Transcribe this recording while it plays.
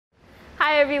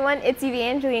Hi everyone, it's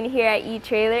Evangeline here at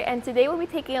eTrailer, and today we'll be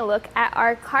taking a look at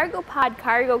our Carpod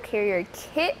Cargo Carrier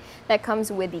kit that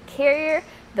comes with the carrier,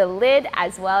 the lid,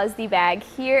 as well as the bag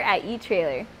here at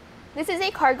eTrailer. This is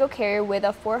a cargo carrier with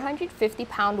a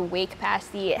 450-pound weight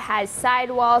capacity. It has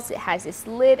sidewalls, it has this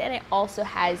lid, and it also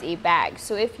has a bag.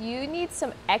 So if you need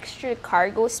some extra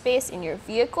cargo space in your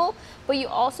vehicle, but you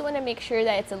also want to make sure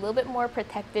that it's a little bit more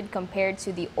protected compared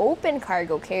to the open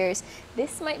cargo carriers,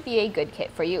 this might be a good kit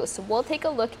for you. So we'll take a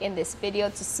look in this video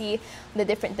to see the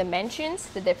different dimensions,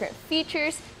 the different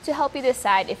features, to help you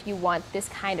decide if you want this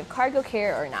kind of cargo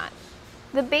carrier or not.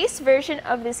 The base version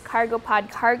of this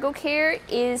Carpod Cargo Carrier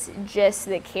is just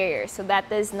the carrier, so that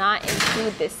does not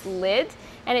include this lid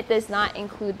and it does not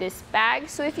include this bag.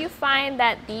 So if you find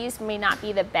that these may not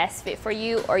be the best fit for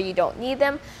you or you don't need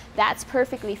them, that's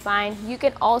perfectly fine. You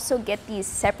can also get these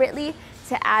separately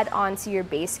to add on to your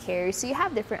base carrier, so you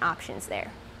have different options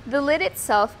there. The lid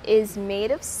itself is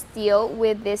made of steel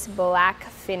with this black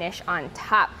finish on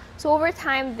top. So over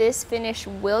time, this finish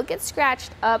will get scratched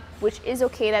up, which is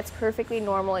okay. That's perfectly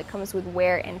normal. It comes with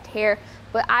wear and tear.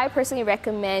 But I personally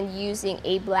recommend using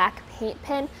a black paint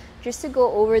pen just to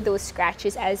go over those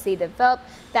scratches as they develop.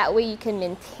 That way you can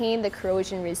maintain the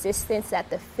corrosion resistance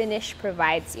that the finish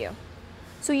provides you.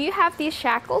 So you have these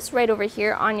shackles right over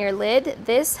here on your lid.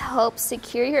 This helps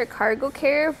secure your cargo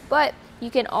carrier, but you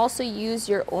can also use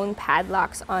your own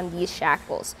padlocks on these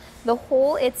shackles. The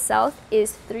hole itself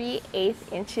is 3/8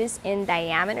 inches in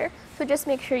diameter, so just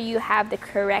make sure you have the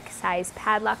correct size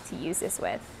padlock to use this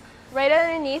with. Right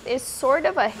underneath is sort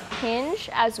of a hinge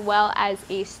as well as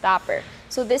a stopper.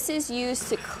 So this is used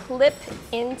to clip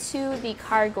into the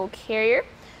cargo carrier,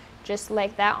 just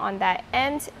like that on that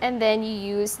end, and then you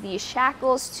use these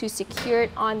shackles to secure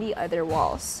it on the other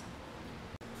walls.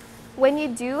 When you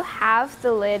do have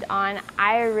the lid on,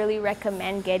 I really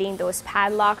recommend getting those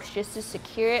padlocks just to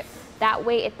secure it. That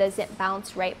way it doesn't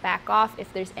bounce right back off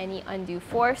if there's any undue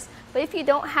force. But if you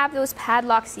don't have those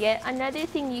padlocks yet, another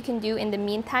thing you can do in the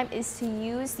meantime is to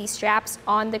use the straps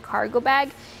on the cargo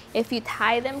bag. If you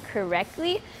tie them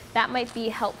correctly, that might be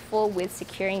helpful with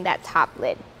securing that top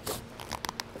lid.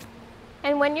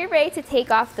 And when you're ready to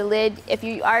take off the lid, if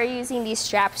you are using these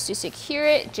straps to secure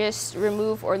it, just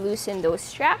remove or loosen those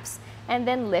straps and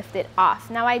then lift it off.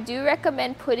 Now I do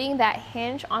recommend putting that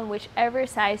hinge on whichever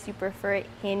size you prefer it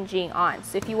hinging on.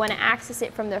 So if you want to access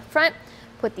it from the front,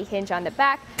 put the hinge on the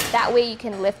back. That way you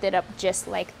can lift it up just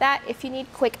like that if you need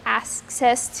quick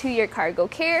access to your cargo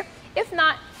carrier. If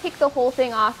not, take the whole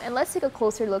thing off, and let's take a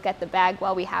closer look at the bag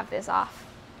while we have this off.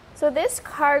 So this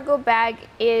cargo bag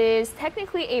is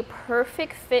technically a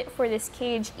perfect fit for this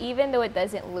cage, even though it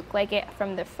doesn't look like it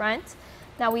from the front.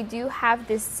 Now we do have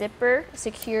this zipper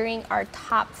securing our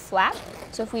top flap.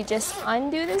 So if we just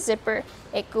undo the zipper,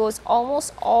 it goes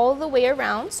almost all the way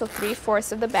around, so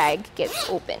 3/4 of the bag gets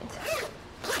opened.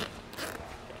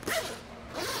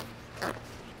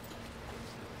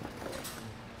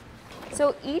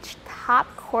 So each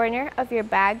top corner of your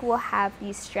bag will have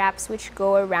these straps which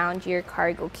go around your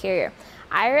cargo carrier.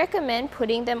 I recommend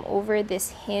putting them over this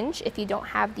hinge if you don't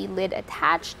have the lid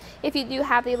attached. If you do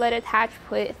have the lid attached,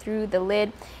 put it through the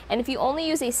lid. And if you only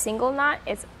use a single knot,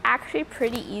 it's actually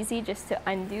pretty easy just to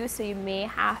undo, so you may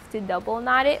have to double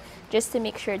knot it just to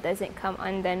make sure it doesn't come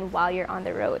undone while you're on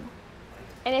the road.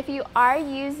 And if you are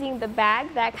using the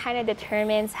bag, that kind of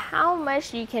determines how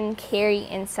much you can carry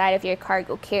inside of your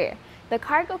cargo carrier. The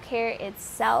cargo carrier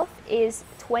itself is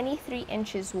 23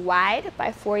 inches wide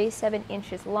by 47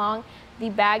 inches long. The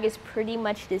bag is pretty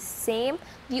much the same.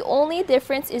 The only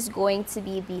difference is going to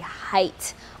be the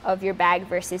height of your bag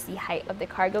versus the height of the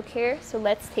cargo carrier. So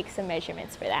let's take some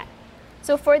measurements for that.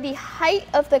 So for the height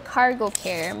of the cargo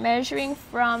carrier, measuring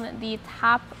from the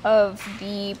top of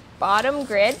the bottom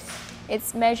grid,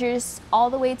 it measures all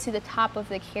the way to the top of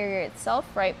the carrier itself,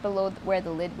 right below where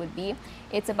the lid would be.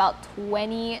 It's about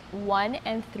 21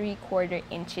 3/4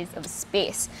 inches of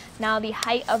space. Now the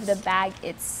height of the bag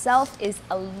itself is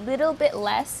a little bit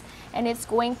less, and it's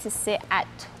going to sit at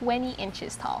 20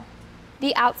 inches tall.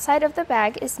 The outside of the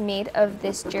bag is made of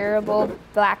this durable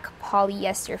black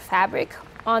polyester fabric.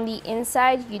 On the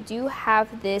inside, you do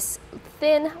have this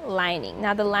thin lining.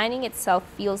 Now the lining itself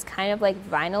feels kind of like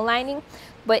vinyl lining,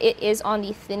 but it is on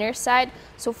the thinner side.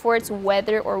 So for its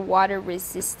weather or water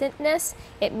resistantness,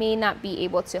 it may not be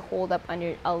able to hold up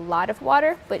under a lot of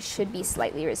water, but should be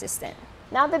slightly resistant.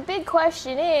 Now the big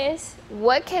question is,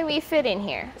 what can we fit in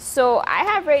here? So I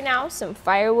have right now some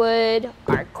firewood,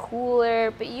 our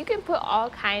cooler, but you can put all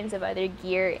kinds of other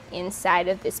gear inside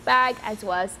of this bag as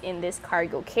well as in this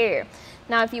cargo carrier.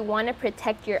 Now if you want to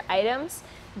protect your items,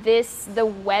 The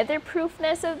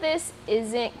weatherproofness of this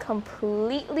isn't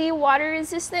completely water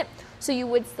resistant, so you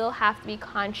would still have to be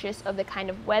conscious of the kind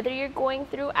of weather you're going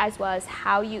through, as well as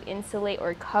how you insulate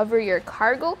or cover your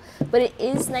cargo. But it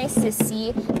is nice to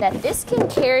see that this can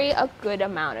carry a good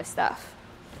amount of stuff.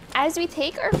 As we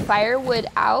take our firewood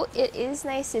out, it is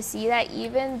nice to see that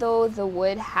even though the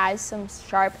wood has some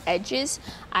sharp edges,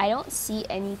 I don't see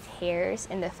any tears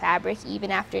in the fabric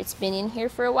even after it's been in here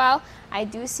for a while. I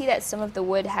do see that some of the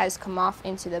wood has come off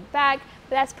into the bag,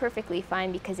 but that's perfectly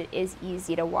fine because it is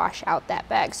easy to wash out that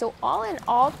bag. So all in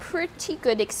all, pretty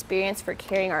good experience for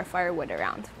carrying our firewood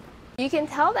around. You can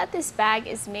tell that this bag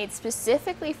is made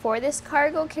specifically for this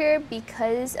cargo carrier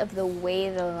because of the way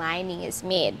the lining is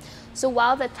made. So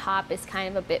while the top is kind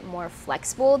of a bit more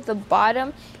flexible, the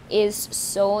bottom is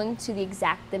sewn to the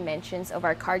exact dimensions of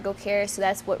our cargo carrier, so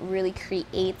that's what really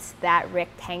creates that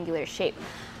rectangular shape.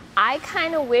 I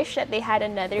kind of wish that they had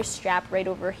another strap right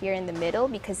over here in the middle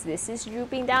because this is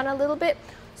drooping down a little bit.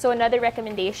 So another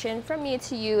recommendation from me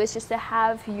to you is just to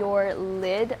have your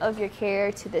lid of your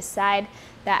carrier to the side.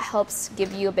 That helps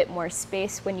give you a bit more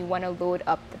space when you want to load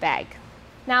up the bag.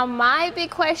 Now my big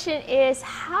question is,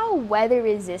 how weather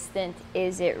resistant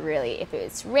is it really? If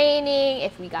it's raining,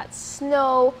 if we got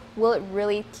snow, will it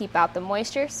really keep out the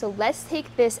moisture? So let's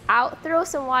take this out, throw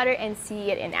some water, and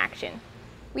see it in action.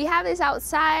 We have this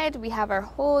outside, we have our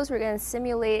hose, we're going to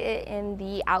simulate it in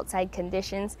the outside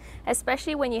conditions.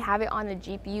 Especially when you have it on a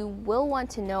Jeep, you will want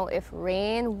to know if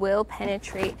rain will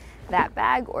penetrate that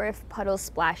bag or if puddles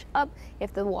splash up,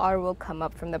 if the water will come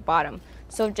up from the bottom.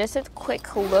 So just a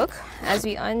quick look as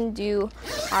we undo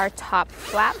our top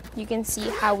flap, you can see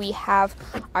how we have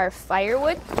our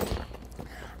firewood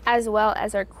as well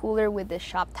as our cooler with the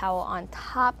shop towel on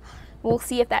top. We'll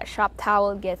see if that shop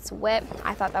towel gets wet.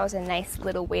 I thought that was a nice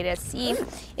little way to see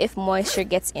if moisture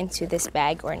gets into this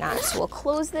bag or not. So we'll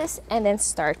close this and then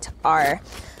start our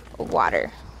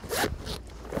water.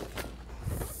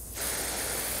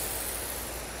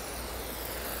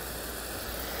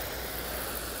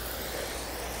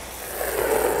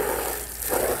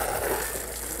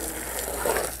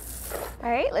 All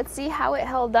right, let's see how it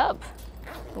held up.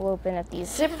 We'll open up these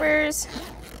zippers.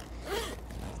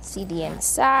 See the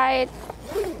inside.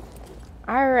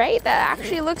 All right, that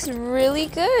actually looks really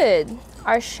good.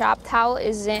 Our shop towel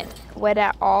isn't wet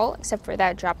at all, except for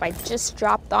that drop I just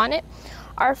dropped on it.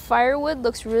 Our firewood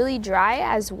looks really dry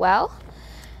as well.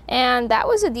 And that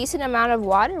was a decent amount of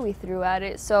water we threw at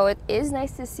it, so it is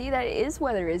nice to see that it is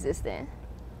weather resistant.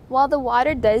 While the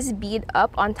water does bead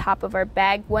up on top of our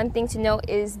bag, one thing to note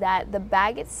is that the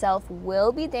bag itself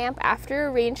will be damp after a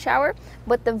rain shower,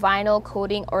 but the vinyl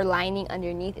coating or lining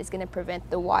underneath is going to prevent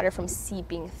the water from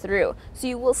seeping through. So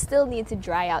you will still need to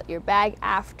dry out your bag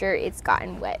after it's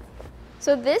gotten wet.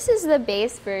 So this is the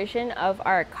base version of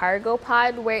our cargo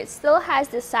pod, where it still has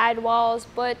the sidewalls,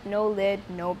 but no lid,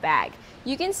 no bag.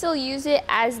 You can still use it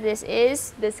as this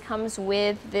is. This comes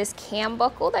with this cam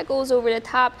buckle that goes over the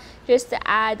top just to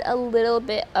add a little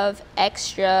bit of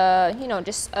extra,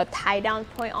 just a tie down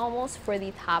point almost for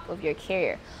the top of your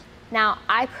carrier. Now,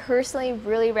 I personally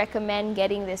really recommend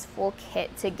getting this full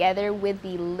kit together with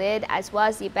the lid as well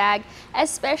as the bag,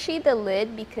 especially the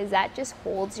lid because that just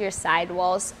holds your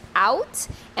sidewalls out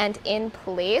and in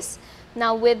place.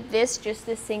 Now with this, just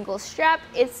a single strap,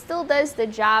 it still does the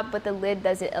job, but the lid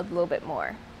does it a little bit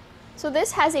more. So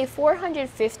this has a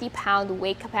 450-pound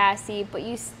weight capacity, but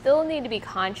you still need to be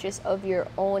conscious of your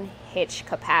own hitch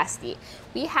capacity.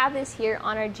 We have this here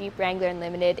on our Jeep Wrangler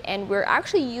Unlimited, and we're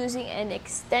actually using an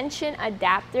extension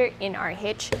adapter in our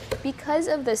hitch because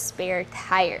of the spare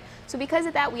tire. So because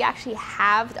of that, we actually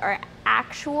halved our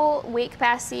actual weight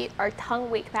capacity, our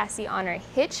tongue weight capacity on our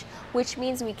hitch, which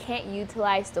means we can't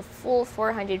utilize the full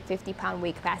 450-pound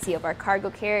weight capacity of our cargo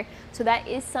carrier. So that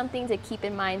is something to keep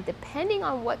in mind depending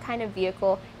on what kind of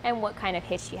vehicle and what kind of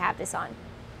hitch you have this on.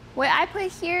 What I put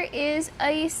here is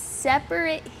a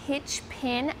separate hitch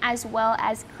pin as well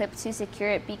as clip to secure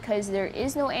it because there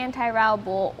is no anti-rattle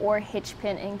bolt or hitch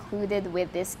pin included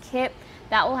with this kit.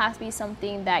 That will have to be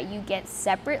something that you get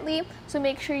separately, so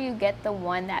make sure you get the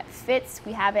one that fits.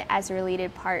 We have it as a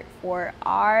related part for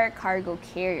our cargo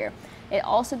carrier. It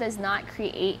also does not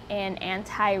create an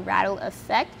anti-rattle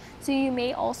effect, so you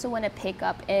may also want to pick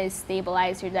up a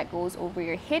stabilizer that goes over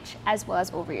your hitch as well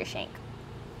as over your shank.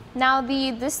 Now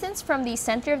the distance from the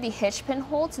center of the hitch pin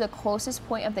hole to the closest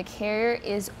point of the carrier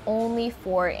is only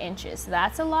 4 inches.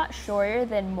 That's a lot shorter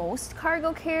than most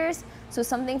cargo carriers, so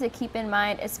something to keep in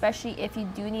mind, especially if you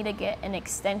do need to get an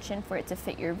extension for it to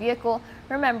fit your vehicle.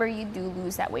 Remember, you do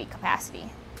lose that weight capacity.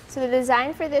 So the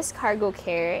design for this cargo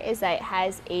carrier is that it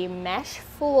has a mesh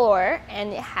floor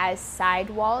and it has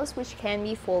sidewalls which can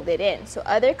be folded in. So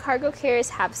other cargo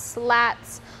carriers have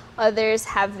slats, others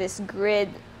have this grid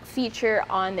feature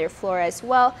on their floor as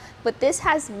well, but this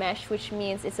has mesh, which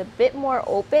means it's a bit more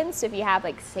open. So if you have,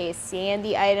 like, say,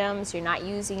 sandy items, you're not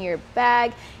using your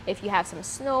bag, if you have some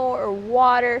snow or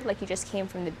water, like you just came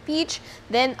from the beach,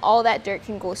 then all that dirt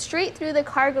can go straight through the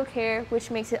cargo carrier,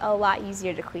 which makes it a lot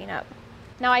easier to clean up.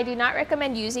 Now, I do not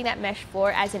recommend using that mesh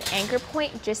floor as an anchor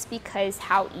point just because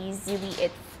how easily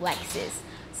it flexes.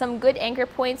 Some good anchor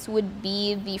points would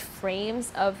be the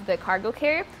frames of the cargo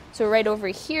carrier. So right over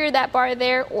here, that bar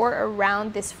there, or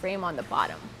around this frame on the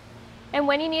bottom. And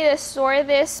when you need to store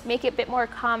this, make it a bit more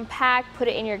compact, put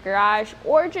it in your garage,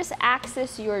 or just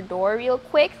access your door real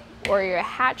quick, or your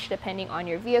hatch, depending on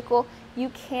your vehicle, you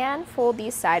can fold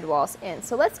these sidewalls in.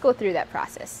 So let's go through that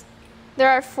process. There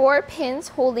are 4 pins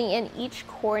holding in each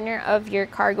corner of your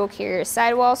cargo carrier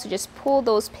sidewall, so just pull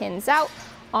those pins out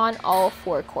on all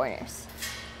 4 corners.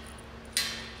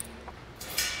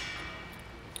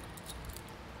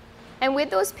 And with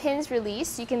those pins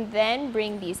released, you can then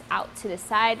bring these out to the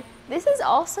side. This is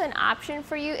also an option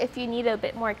for you if you need a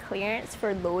bit more clearance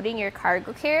for loading your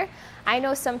cargo carrier. I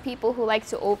know some people who like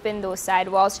to open those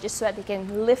sidewalls just so that they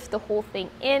can lift the whole thing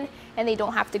in and they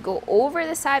don't have to go over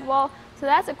the sidewall. So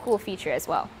that's a cool feature as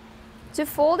well. To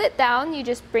fold it down, you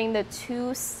just bring the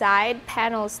 2 side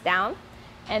panels down,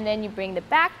 and then you bring the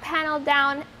back panel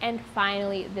down, and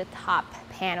finally the top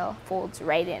panel folds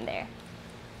right in there.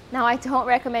 Now, I don't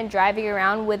recommend driving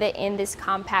around with it in this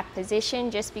compact position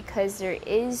just because there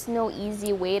is no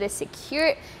easy way to secure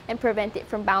it and prevent it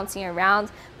from bouncing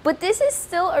around. But this is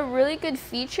still a really good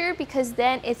feature because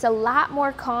then it's a lot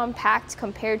more compact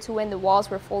compared to when the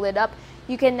walls were folded up.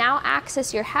 You can now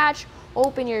access your hatch,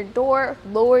 open your door,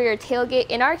 lower your tailgate.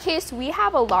 In our case, we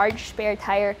have a large spare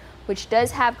tire, which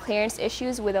does have clearance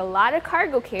issues with a lot of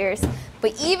cargo carriers.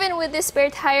 But even with this spare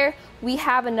tire, we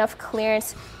have enough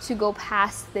clearance to go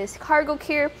past this cargo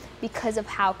carrier because of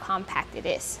how compact it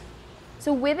is.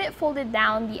 So with it folded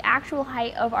down, the actual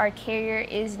height of our carrier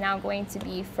is now going to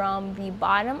be from the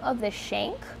bottom of the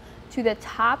shank to the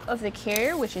top of the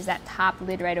carrier, which is that top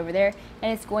lid right over there,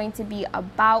 and it's going to be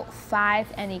about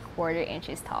 5¼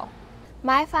 inches tall.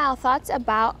 My final thoughts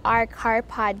about our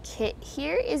Carpod kit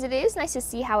here is it is nice to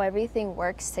see how everything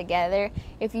works together.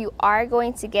 If you are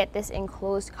going to get this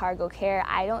enclosed cargo carrier,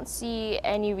 I don't see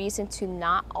any reason to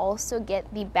not also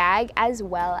get the bag as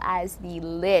well as the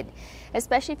lid,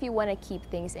 especially if you want to keep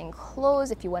things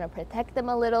enclosed, if you want to protect them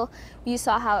a little. You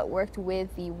saw how it worked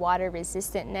with the water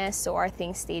resistantness, so our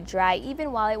things stayed dry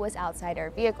even while it was outside our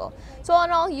vehicle. So all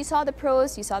in all, you saw the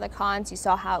pros, you saw the cons, you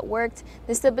saw how it worked.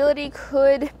 The stability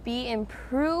could be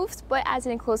improved, but as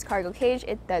an enclosed cargo cage,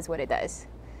 it does what it does.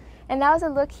 And that was a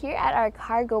look here at our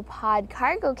Carpod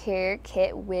cargo carrier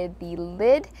kit with the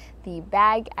lid, the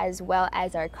bag, as well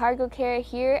as our cargo carrier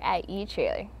here at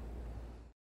eTrailer.